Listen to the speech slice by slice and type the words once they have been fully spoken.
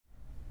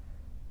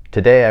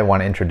Today I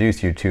want to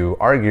introduce you to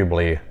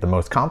arguably the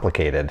most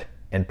complicated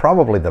and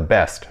probably the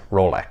best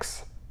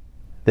Rolex.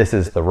 This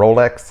is the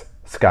Rolex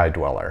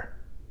Sky-Dweller.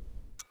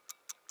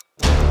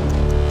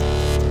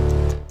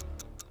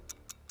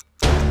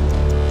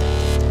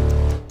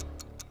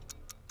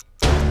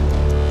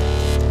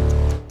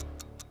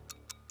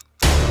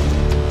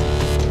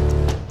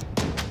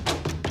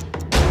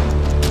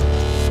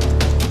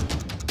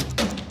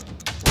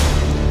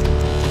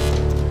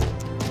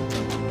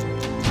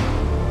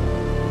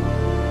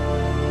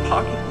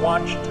 Pocket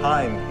watch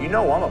time. You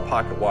know I'm a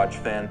pocket watch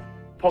fan.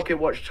 Pocket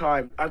watch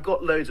time. I've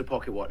got loads of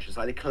pocket watches.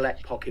 I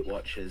collect pocket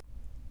watches.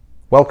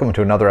 Welcome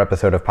to another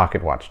episode of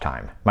Pocket Watch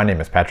Time. My name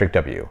is Patrick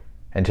W.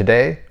 And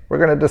today we're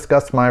going to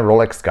discuss my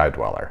Rolex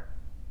Sky-Dweller.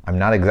 I'm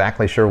not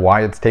exactly sure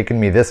why it's taken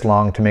me this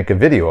long to make a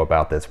video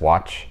about this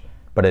watch,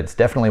 but it's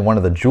definitely one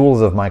of the jewels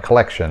of my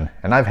collection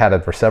and I've had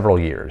it for several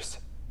years.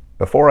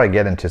 Before I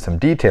get into some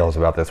details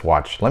about this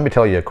watch, let me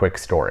tell you a quick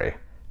story.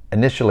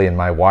 Initially in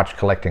my watch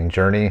collecting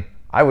journey,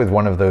 I was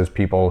one of those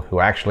people who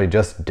actually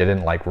just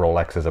didn't like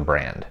Rolex as a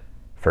brand.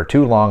 For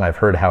too long I've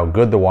heard how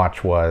good the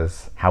watch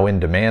was, how in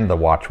demand the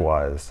watch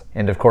was,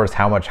 and of course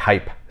how much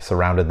hype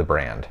surrounded the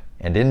brand.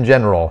 And in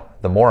general,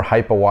 the more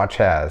hype a watch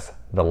has,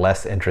 the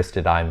less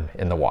interested I'm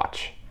in the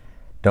watch.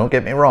 Don't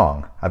get me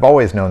wrong, I've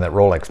always known that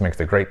Rolex makes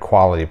a great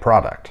quality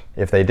product.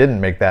 If they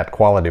didn't make that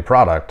quality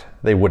product,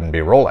 they wouldn't be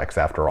Rolex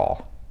after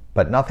all.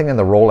 But nothing in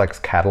the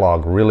Rolex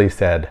catalog really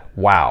said,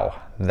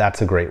 wow,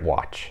 that's a great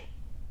watch.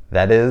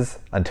 That is,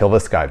 until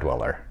the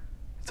Sky-Dweller.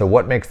 So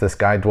what makes the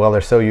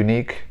Sky-Dweller so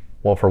unique?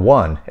 Well, for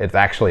one, it's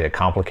actually a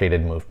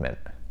complicated movement.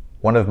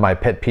 One of my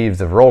pet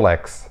peeves of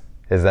Rolex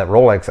is that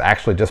Rolex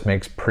actually just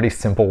makes pretty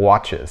simple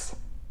watches.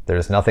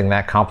 There's nothing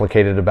that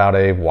complicated about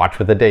a watch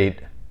with a date.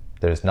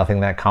 There's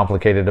nothing that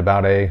complicated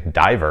about a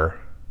diver.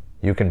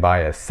 You can buy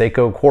a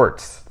Seiko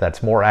quartz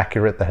that's more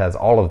accurate that has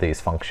all of these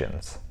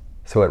functions.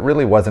 So it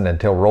really wasn't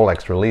until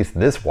Rolex released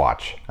this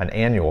watch, an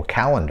annual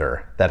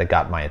calendar, that it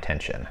got my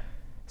attention.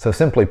 So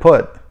simply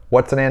put,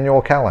 what's an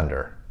annual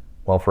calendar?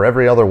 Well, for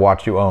every other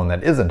watch you own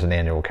that isn't an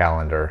annual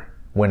calendar,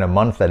 when a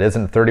month that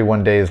isn't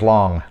 31 days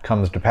long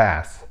comes to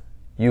pass,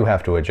 you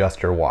have to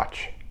adjust your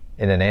watch.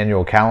 In an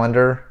annual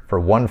calendar, for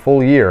one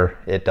full year,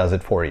 it does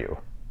it for you.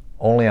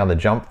 Only on the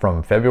jump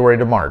from February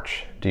to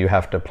March do you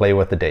have to play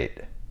with the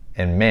date.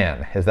 And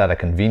man, is that a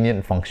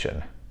convenient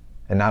function.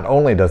 And not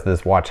only does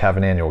this watch have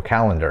an annual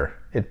calendar,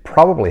 it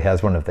probably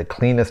has one of the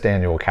cleanest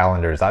annual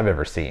calendars I've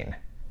ever seen.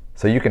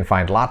 So you can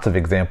find lots of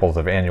examples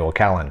of annual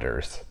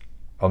calendars.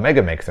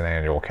 Omega makes an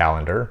annual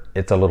calendar.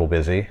 It's a little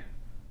busy.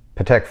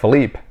 Patek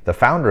Philippe, the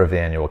founder of the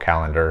annual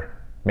calendar,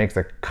 makes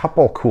a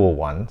couple cool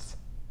ones,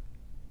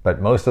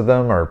 but most of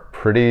them are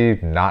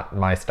pretty not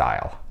my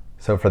style.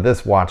 So for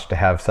this watch to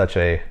have such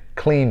a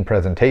clean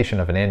presentation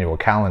of an annual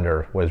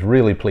calendar was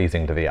really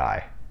pleasing to the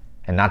eye.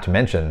 And not to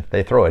mention,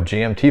 they throw a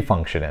GMT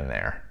function in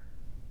there.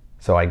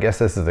 So I guess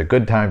this is a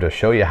good time to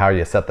show you how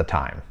you set the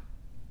time.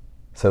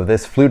 So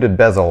this fluted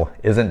bezel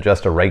isn't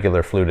just a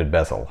regular fluted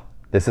bezel.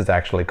 This is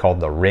actually called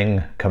the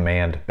ring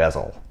command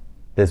bezel.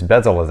 This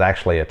bezel is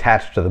actually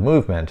attached to the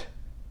movement,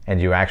 and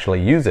you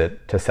actually use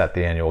it to set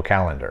the annual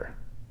calendar.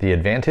 The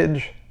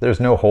advantage? There's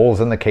no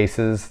holes in the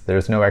cases,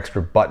 there's no extra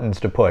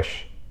buttons to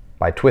push.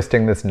 By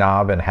twisting this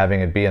knob and having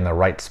it be in the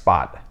right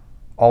spot,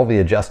 all the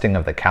adjusting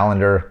of the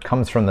calendar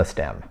comes from the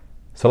stem.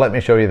 So let me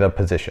show you the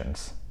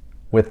positions.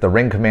 With the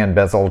ring command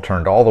bezel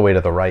turned all the way to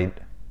the right,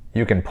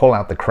 you can pull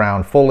out the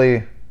crown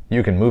fully,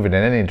 you can move it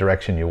in any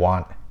direction you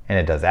want, and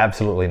it does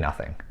absolutely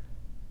nothing.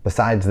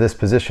 Besides this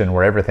position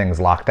where everything's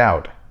locked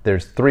out,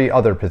 there's 3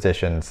 other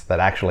positions that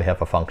actually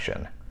have a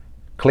function.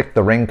 Click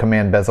the ring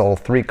command bezel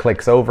 3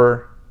 clicks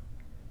over,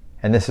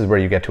 and this is where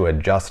you get to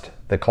adjust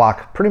the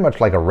clock pretty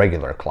much like a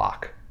regular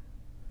clock.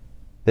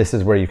 This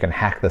is where you can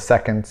hack the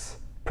seconds.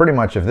 Pretty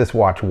much if this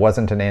watch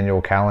wasn't an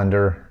annual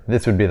calendar,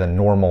 this would be the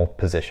normal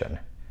position.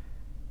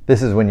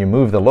 This is when you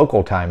move the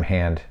local time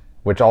hand,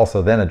 which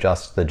also then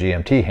adjusts the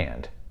GMT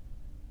hand.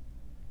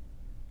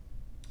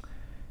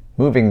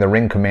 Moving the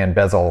ring command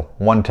bezel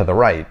 1 to the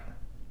right,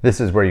 this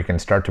is where you can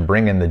start to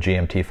bring in the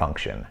GMT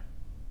function.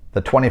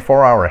 The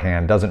 24-hour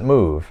hand doesn't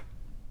move,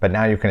 but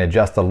now you can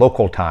adjust the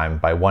local time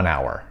by 1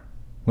 hour.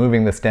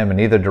 Moving the stem in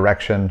either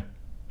direction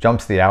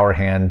jumps the hour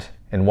hand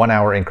in 1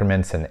 hour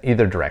increments in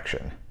either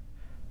direction.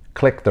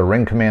 Click the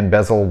ring command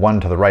bezel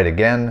 1 to the right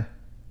again,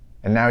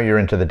 and now you're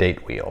into the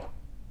date wheel.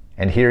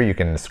 And here you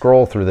can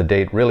scroll through the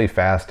date really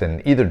fast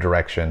in either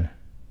direction.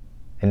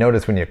 And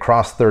notice when you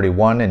cross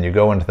 31 and you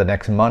go into the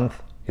next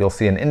month, you'll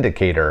see an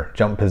indicator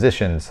jump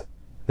positions.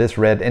 This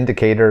red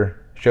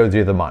indicator shows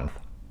you the month.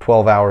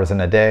 12 hours in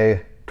a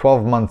day,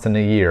 12 months in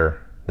a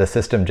year. The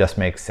system just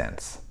makes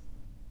sense.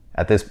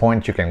 At this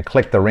point you can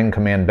click the ring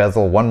command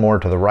bezel 1 more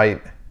to the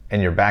right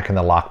and you're back in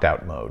the locked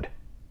out mode.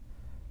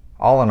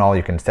 All in all,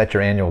 you can set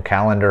your annual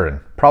calendar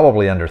in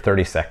probably under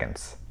 30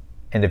 seconds.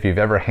 And if you've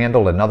ever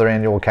handled another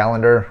annual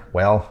calendar,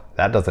 well,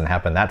 that doesn't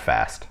happen that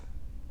fast.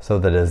 So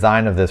the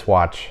design of this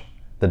watch,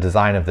 the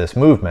design of this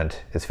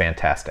movement is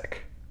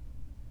fantastic.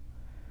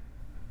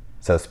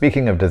 So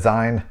speaking of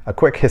design, a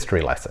quick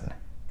history lesson.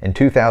 In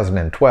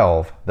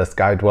 2012, the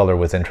SkyDweller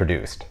was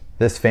introduced.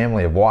 This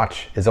family of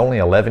watch is only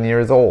 11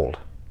 years old.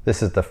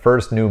 This is the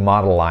first new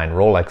model line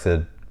Rolex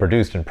had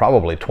produced in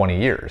probably 20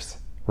 years.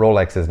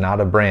 Rolex is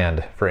not a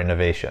brand for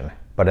innovation,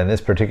 but in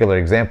this particular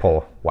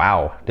example,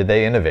 wow, did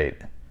they innovate.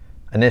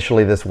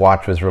 Initially, this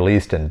watch was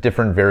released in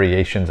different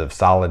variations of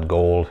solid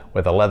gold,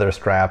 with a leather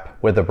strap,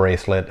 with a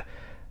bracelet.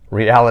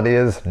 Reality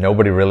is,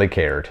 nobody really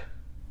cared.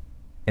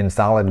 In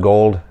solid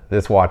gold,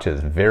 this watch is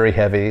very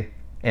heavy,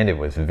 and it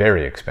was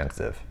very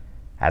expensive.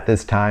 At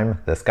this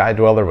time, the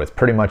SkyDweller was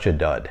pretty much a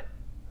dud.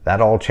 That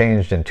all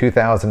changed in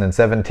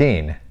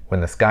 2017,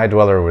 when the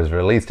SkyDweller was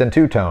released in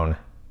two-tone,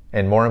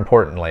 and more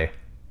importantly,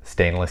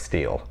 stainless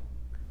steel.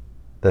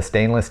 The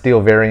stainless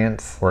steel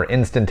variants were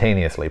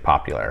instantaneously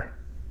popular.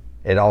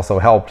 It also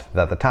helped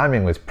that the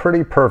timing was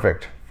pretty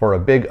perfect for a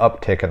big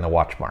uptick in the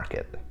watch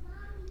market.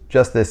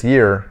 Just this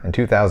year, in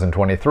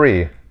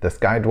 2023, the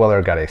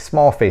SkyDweller got a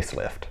small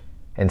facelift.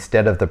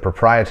 Instead of the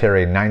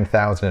proprietary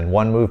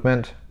 9001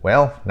 movement,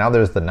 well, now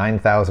there's the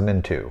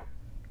 9002.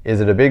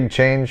 Is it a big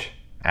change?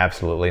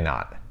 Absolutely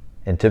not.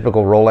 In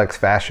typical Rolex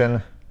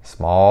fashion,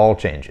 small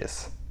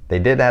changes. They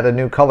did add a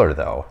new color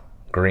though,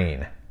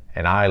 green,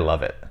 and I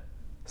love it.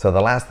 So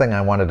the last thing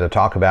I wanted to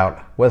talk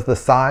about was the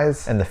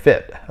size and the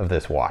fit of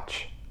this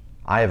watch.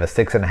 I have a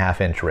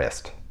 6.5-inch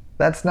wrist.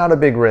 That's not a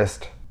big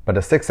wrist, but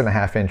a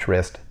 6.5-inch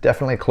wrist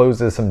definitely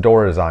closes some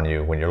doors on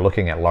you when you're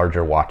looking at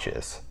larger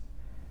watches.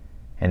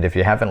 And if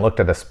you haven't looked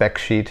at a spec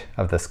sheet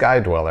of the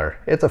SkyDweller,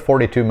 it's a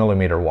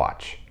 42mm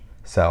watch.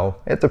 So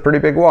it's a pretty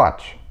big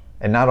watch.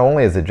 And not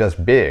only is it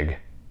just big,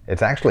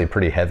 it's actually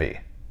pretty heavy.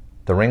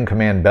 The ring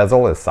command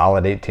bezel is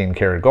solid 18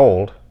 karat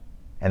gold,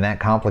 and that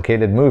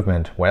complicated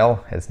movement,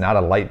 well, it's not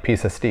a light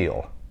piece of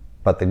steel.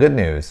 But the good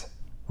news,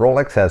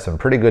 Rolex has some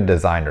pretty good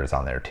designers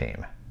on their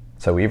team.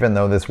 So even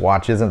though this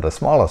watch isn't the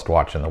smallest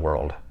watch in the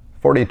world,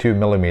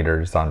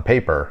 42mm on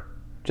paper,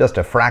 just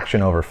a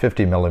fraction over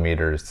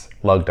 50mm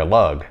lug to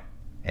lug,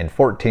 and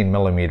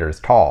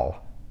 14mm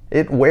tall,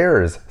 it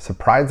wears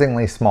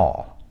surprisingly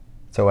small.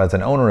 So as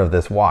an owner of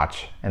this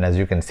watch, and as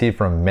you can see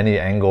from many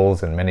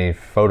angles and many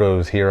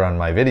photos here on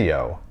my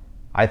video,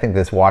 I think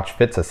this watch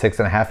fits a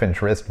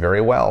 6.5-inch wrist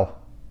very well.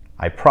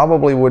 I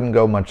probably wouldn't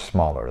go much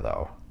smaller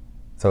though.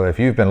 So if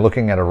you've been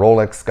looking at a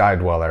Rolex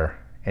Sky-Dweller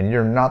and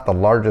you're not the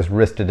largest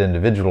wristed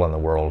individual in the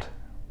world,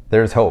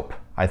 there's hope.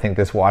 I think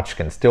this watch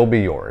can still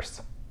be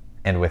yours.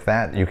 And with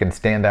that, you can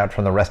stand out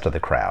from the rest of the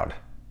crowd.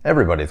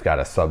 Everybody's got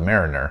a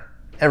Submariner.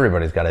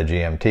 Everybody's got a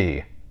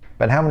GMT.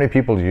 But how many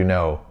people do you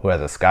know who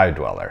has a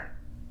Sky-Dweller?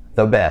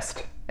 The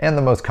best and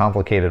the most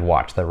complicated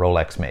watch that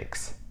Rolex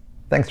makes.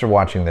 Thanks for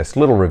watching this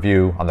little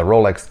review on the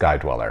Rolex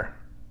Sky-Dweller.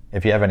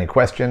 If you have any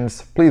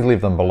questions, please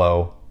leave them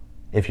below.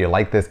 If you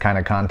like this kind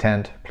of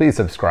content, please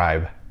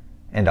subscribe,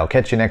 and I'll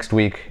catch you next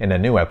week in a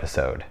new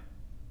episode.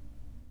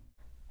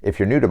 If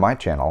you're new to my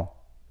channel,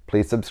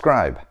 please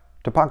subscribe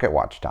to Pocket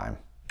Watch Time.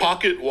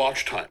 Pocket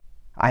Watch Time.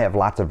 I have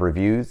lots of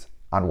reviews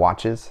on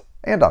watches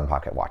and on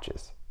pocket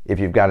watches. If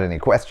you've got any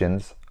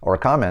questions or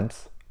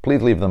comments,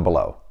 please leave them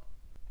below.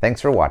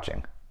 Thanks for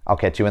watching. I'll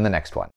catch you in the next one.